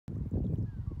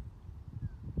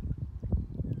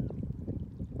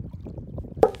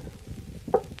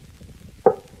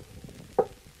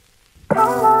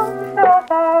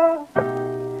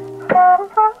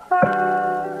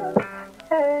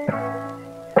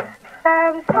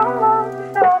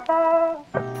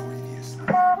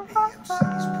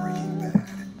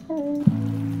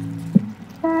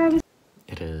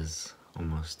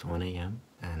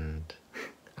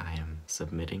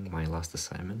submitting my last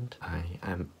assignment.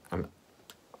 I'm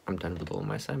done with all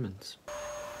my assignments.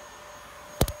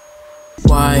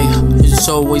 Why does this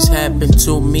always happen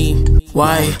to me?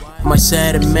 Why am I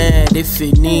sad and mad if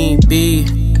it need be?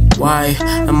 Why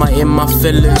am I in my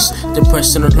feelings,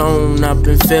 depressed and alone? I've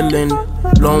been feeling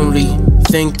lonely,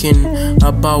 thinking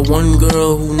about one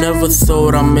girl who never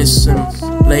thought I'd miss him.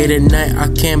 Late at night I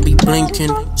can't be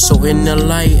blinking, so in the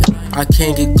light I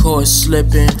can't get caught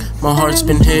slipping. My heart's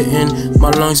been hitting,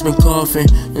 my lungs been coughing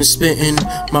and spitting.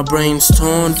 My brain's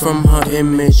torn from her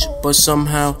image, but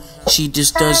somehow she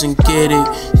just doesn't get it.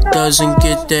 Doesn't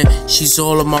get that she's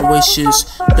all of my wishes.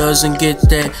 Doesn't get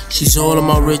that she's all of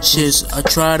my riches. I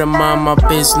try to mind my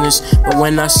business, but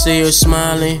when I see her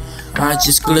smiling, I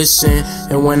just glisten.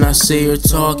 And when I see her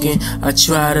talking, I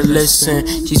try to listen.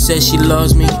 She says she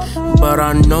loves me, but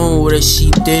I know that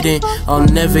she didn't. I'll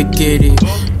never get it.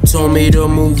 Told me to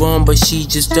move on, but she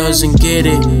just doesn't get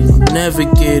it. I'll never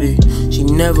get it. She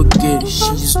never get it.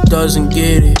 She just doesn't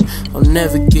get it. I'll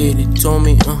never get it. Told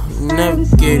me I'll never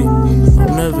get it.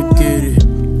 I'll never get it.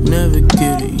 Never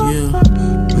get it,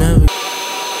 yeah. Never.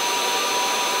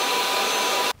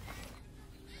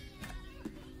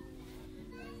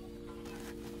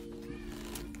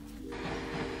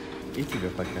 Idź go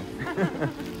pakę.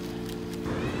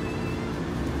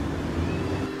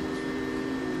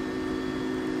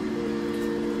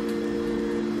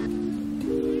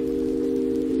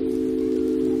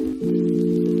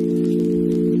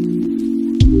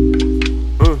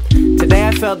 Today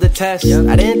I failed the test.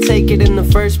 I didn't take it in the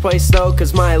first place though,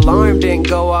 cause my alarm didn't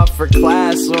go off for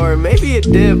class. Or maybe it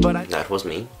did, but That was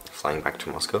me flying back to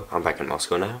Moscow. I'm back in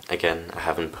Moscow now. Again, I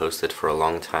haven't posted for a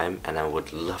long time and I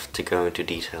would love to go into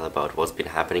detail about what's been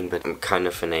happening, but I'm kind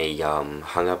of in a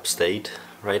hung up state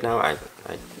right now.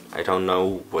 I don't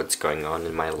know what's going on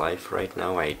in my life right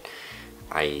now.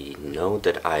 I know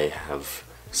that I have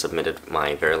submitted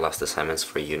my very last assignments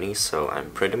for uni, so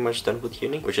I'm pretty much done with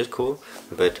uni, which is cool,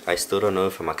 but I still don't know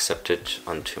if I'm accepted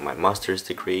onto my master's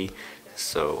degree,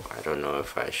 so I don't know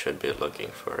if I should be looking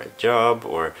for a job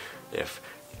or if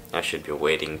I should be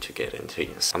waiting to get into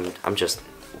it. I'm just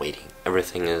waiting.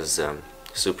 Everything is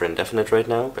super indefinite right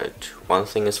now, but one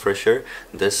thing is for sure,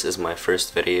 this is my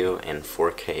first video in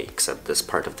 4K, except this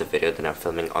part of the video that I'm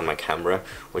filming on my camera,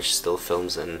 which still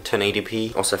films in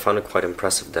 1080p. Also, I found it quite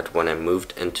impressive that when I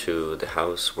moved into the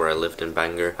house where I lived in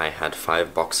Bangor, I had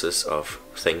 5 boxes of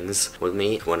things with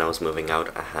me. When I was moving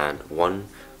out, I had 1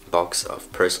 box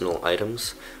of personal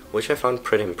items, which I found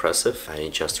pretty impressive. I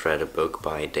just read a book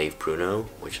by Dave Bruno,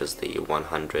 which is the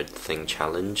 100 Thing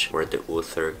Challenge, where the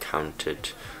author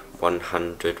counted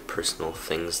 100 personal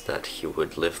things that he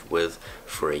would live with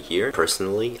for a year.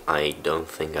 Personally, I don't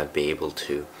think I'd be able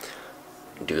to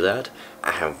do that.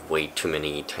 I have way too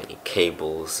many tiny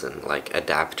cables and like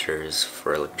adapters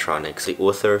for electronics. The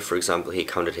author, for example, he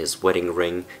counted his wedding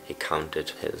ring, he counted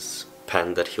his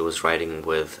pen that he was writing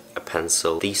with, a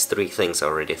pencil. These 3 things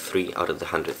are already 3 out of the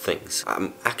 100 things.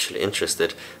 I'm actually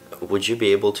interested. Would you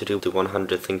be able to do the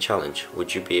 100 thing challenge?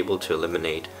 Would you be able to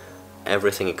eliminate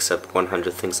everything except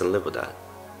 100 things and live with that?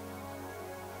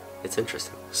 It's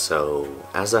interesting. So,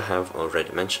 as I have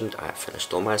already mentioned, I have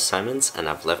finished all my assignments and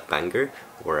I've left Bangor,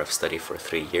 where I've studied for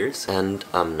 3 years, and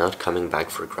I'm not coming back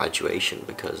for graduation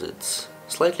because it's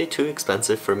slightly too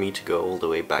expensive for me to go all the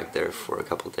way back there for a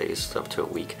couple of days, up to a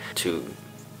week, to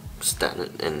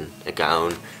stand in a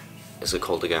gown. Is it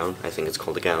called a gown? I think it's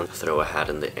called a gown. Throw a hat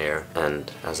in the air. And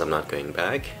as I'm not going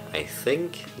back, I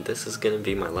think this is gonna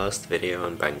be my last video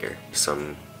on Bangor.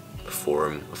 Some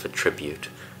form of a tribute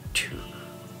to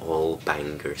all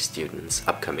Bangor students,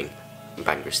 upcoming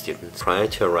Bangor students. Prior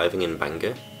to arriving in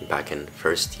Bangor, back in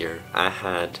first year, I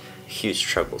had huge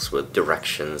troubles with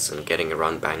directions and getting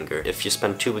around Bangor. If you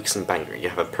spend 2 weeks in Bangor, you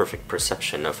have a perfect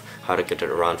perception of how to get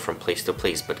around from place to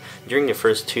place, but during the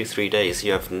first 2-3 days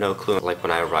you have no clue. Like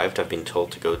when I arrived, I've been told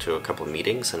to go to a couple of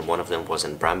meetings, and one of them was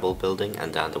in Bramble Building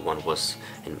and the other one was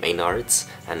in Maynards,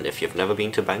 and if you've never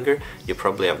been to Bangor, you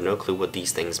probably have no clue what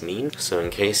these things mean. So in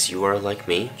case you are like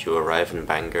me, you arrive in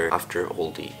Bangor after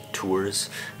all the tours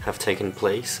have taken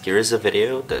place, here is a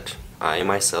video that I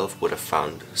myself would have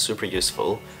found super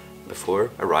useful before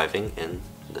arriving in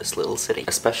this little city.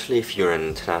 Especially if you're an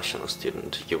international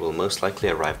student, you will most likely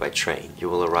arrive by train. You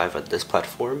will arrive at this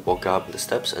platform, walk up the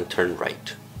steps and turn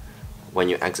right. When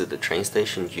you exit the train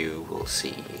station, you will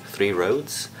see 3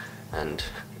 roads, and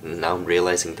now I'm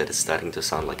realizing that it's starting to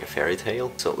sound like a fairy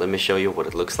tale. So let me show you what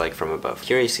it looks like from above.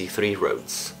 Here you see 3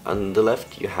 roads. On the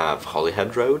left you have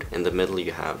Holyhead Road, in the middle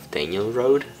you have Daniel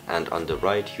Road, and on the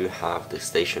right you have the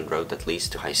station road that leads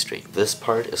to High Street. This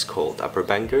part is called Upper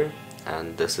Bangor,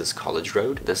 and this is College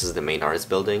Road. This is the main arts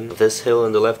building. This hill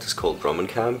on the left is called Roman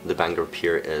Camp. The Bangor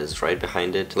Pier is right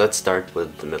behind it. Let's start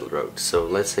with the middle road. So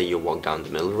let's say you walk down the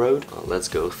middle road. Let's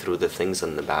go through the things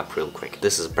on the map real quick.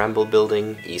 This is Bramble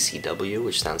Building, ECW,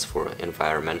 which stands for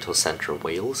Environmental Centre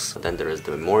Wales. Then there is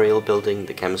the Memorial Building,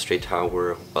 the Chemistry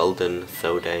Tower, Weldon,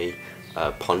 Thoday,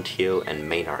 Pontio, and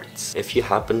Main Arts. If you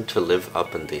happen to live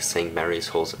up in the St. Mary's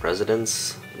Halls of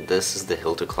Residence, this is the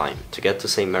hill to climb. To get to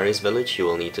St. Mary's Village, you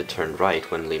will need to turn right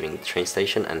when leaving the train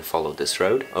station and follow this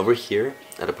road. Over here,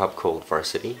 at a pub called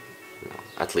Varsity,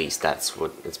 at least that's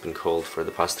what it's been called for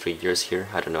the past 3 years here.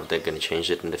 I don't know if they're going to change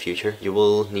it in the future. You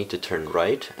will need to turn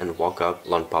right and walk up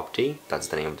Lonpopty, that's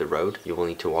the name of the road. You will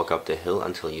need to walk up the hill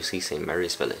until you see St.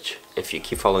 Mary's Village. If you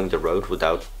keep following the road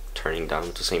without turning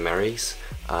down to St. Mary's,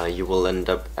 you will end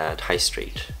up at High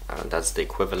Street. That's the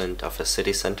equivalent of a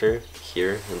city centre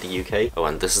here in the UK. Oh,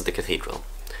 and this is the cathedral.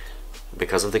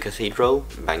 Because of the cathedral,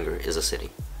 Bangor is a city,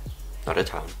 not a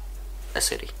town. A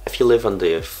city. If you live on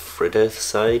the Fritheth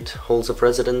side halls of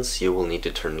residence, you will need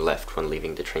to turn left when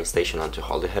leaving the train station onto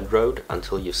Holyhead Road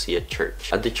until you see a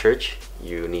church. At the church,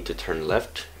 you need to turn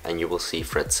left and you will see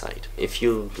Frith side. If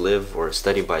you live or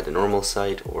study by the normal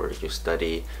side, or you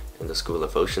study in the School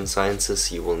of Ocean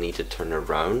Sciences, you will need to turn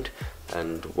around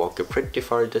and walk a pretty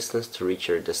far distance to reach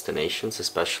your destinations,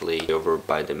 especially over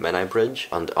by the Menai Bridge.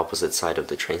 On the opposite side of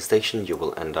the train station, you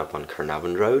will end up on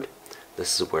Carnarvon Road.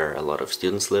 This is where a lot of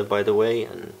students live, by the way,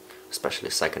 and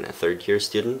especially second and third year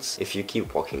students. If you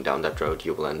keep walking down that road,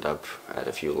 you will end up at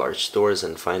a few large stores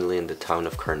and finally in the town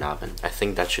of Carnarvon. I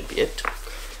think that should be it.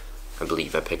 I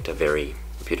believe I picked a very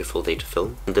beautiful day to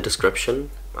film. In the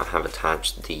description, I have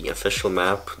attached the official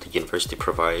map the university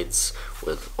provides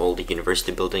with all the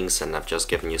university buildings, and I've just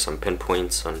given you some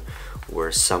pinpoints on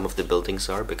where some of the buildings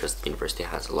are because the university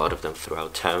has a lot of them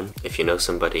throughout town. If you know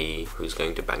somebody who's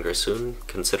going to Bangor soon,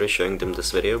 consider showing them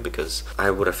this video because I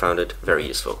would have found it very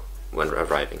useful when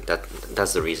arriving.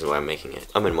 That's the reason why I'm making it.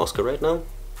 I'm in Moscow right now.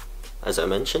 As I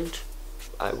mentioned,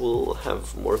 I will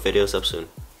have more videos up soon,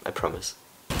 I promise.